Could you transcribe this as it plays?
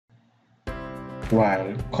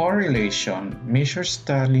while correlation measures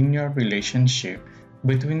the linear relationship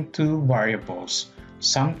between two variables.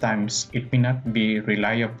 Sometimes it may not be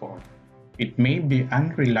reliable. It may be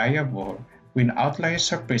unreliable when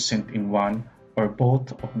outliers are present in one or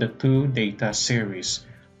both of the two data series.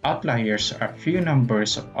 Outliers are few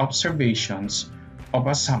numbers of observations of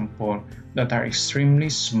a sample that are extremely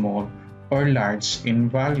small or large in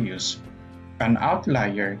values. An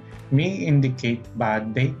outlier may indicate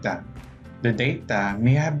bad data. The data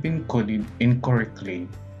may have been coded incorrectly.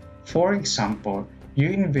 For example, you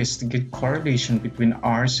investigate correlation between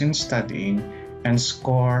hours in studying and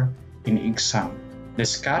score in exam. The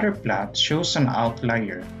scatter plot shows an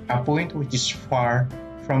outlier, a point which is far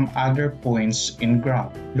from other points in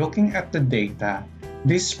graph. Looking at the data,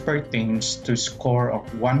 this pertains to score of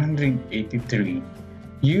 183.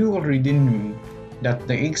 You already knew that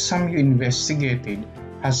the exam you investigated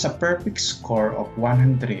has a perfect score of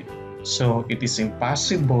 100, so it is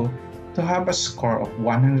impossible to have a score of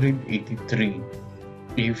 183.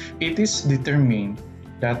 If it is determined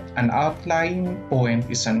that an outlying point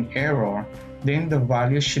is an error, then the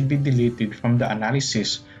value should be deleted from the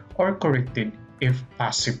analysis or corrected if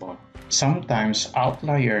possible. Sometimes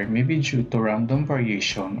outlier may be due to random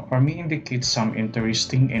variation or may indicate some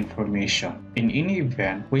interesting information. In any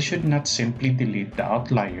event, we should not simply delete the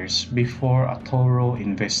outliers before a thorough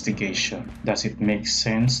investigation. Does it make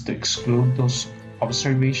sense to exclude those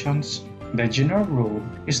observations? The general rule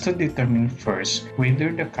is to determine first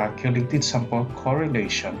whether the calculated sample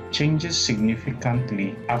correlation changes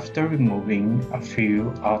significantly after removing a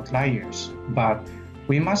few outliers. But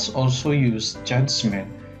we must also use judgment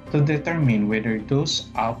to determine whether those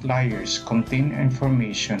outliers contain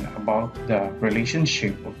information about the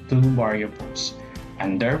relationship of two variables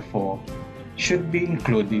and therefore should be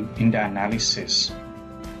included in the analysis.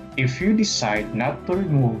 If you decide not to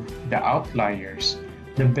remove the outliers,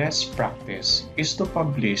 the best practice is to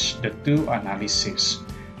publish the two analyses,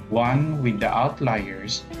 one with the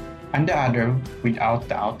outliers and the other without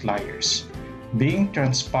the outliers. Being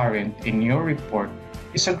transparent in your report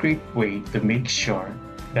is a great way to make sure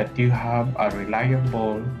that you have a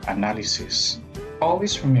reliable analysis.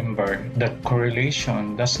 Always remember that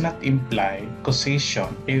correlation does not imply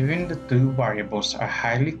causation. Even the two variables are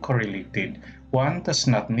highly correlated, one does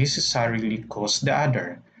not necessarily cause the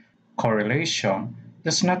other. Correlation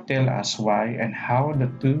does not tell us why and how the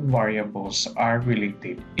two variables are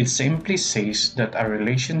related. It simply says that a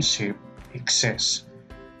relationship exists.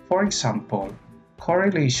 For example,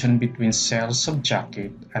 correlation between sales of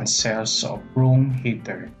jacket and sales of room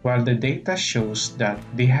heater. While the data shows that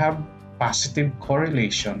they have positive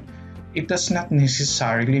correlation, it does not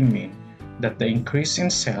necessarily mean that the increase in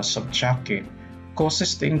sales of jacket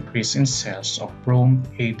causes the increase in sales of room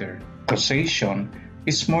heater. Causation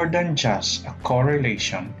is more than just a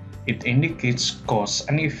correlation. It indicates cause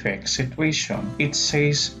and effect situation. It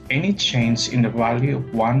says any change in the value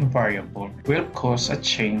of one variable will cause a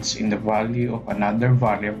change in the value of another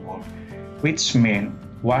variable, which means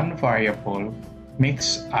one variable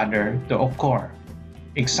makes other to occur.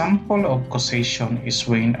 Example of causation is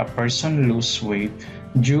when a person loses weight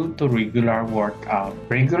due to regular workout.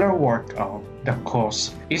 Regular workout, the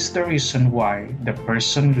cause, is the reason why the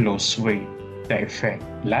person loses weight. The effect.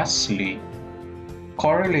 Lastly,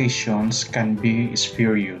 correlations can be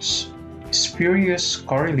spurious. Spurious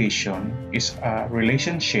correlation is a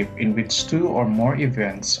relationship in which two or more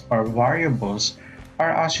events or variables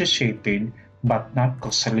are associated but not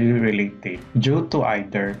causally related due to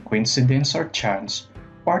either coincidence or chance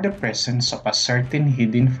or the presence of a certain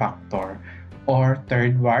hidden factor or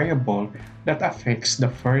third variable that affects the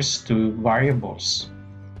first two variables.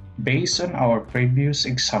 Based on our previous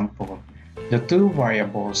example, the two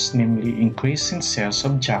variables, namely increase in sales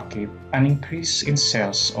of jacket and increase in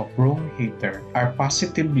sales of room heater, are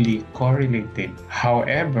positively correlated.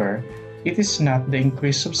 However, it is not the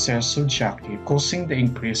increase of sales of jacket causing the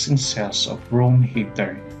increase in sales of room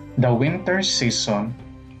heater. The winter season,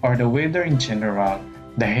 or the weather in general,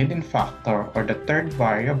 the hidden factor or the third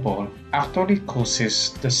variable actually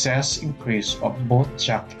causes the sales increase of both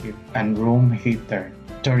jacket and room heater.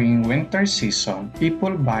 During winter season,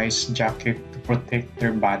 people buy jacket to protect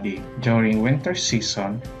their body. During winter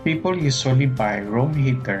season, people usually buy room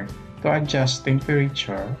heater to adjust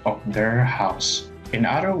temperature of their house. In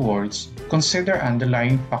other words, consider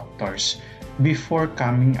underlying factors before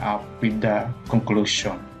coming up with the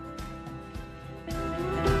conclusion.